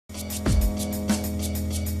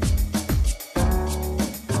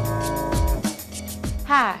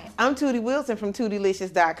Hi, I'm Tootie Wilson from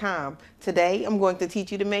TootieLicious.com. Today I'm going to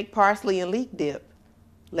teach you to make parsley and leek dip.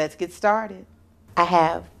 Let's get started. I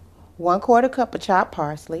have 1/4 cup of chopped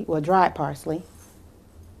parsley, or dried parsley.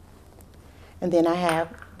 And then I have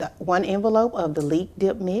one envelope of the leek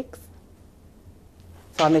dip mix.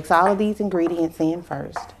 So I mix all of these ingredients in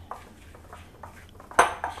first.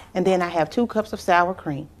 And then I have 2 cups of sour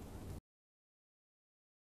cream.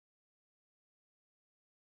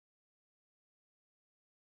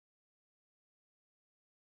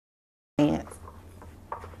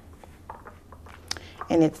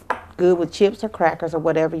 And it's good with chips or crackers or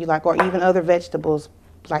whatever you like, or even other vegetables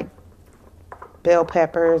like bell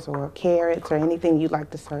peppers or carrots or anything you like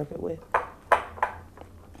to serve it with.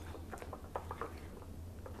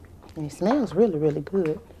 And it smells really, really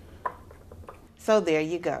good. So there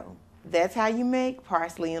you go. That's how you make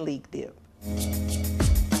parsley and leek dip.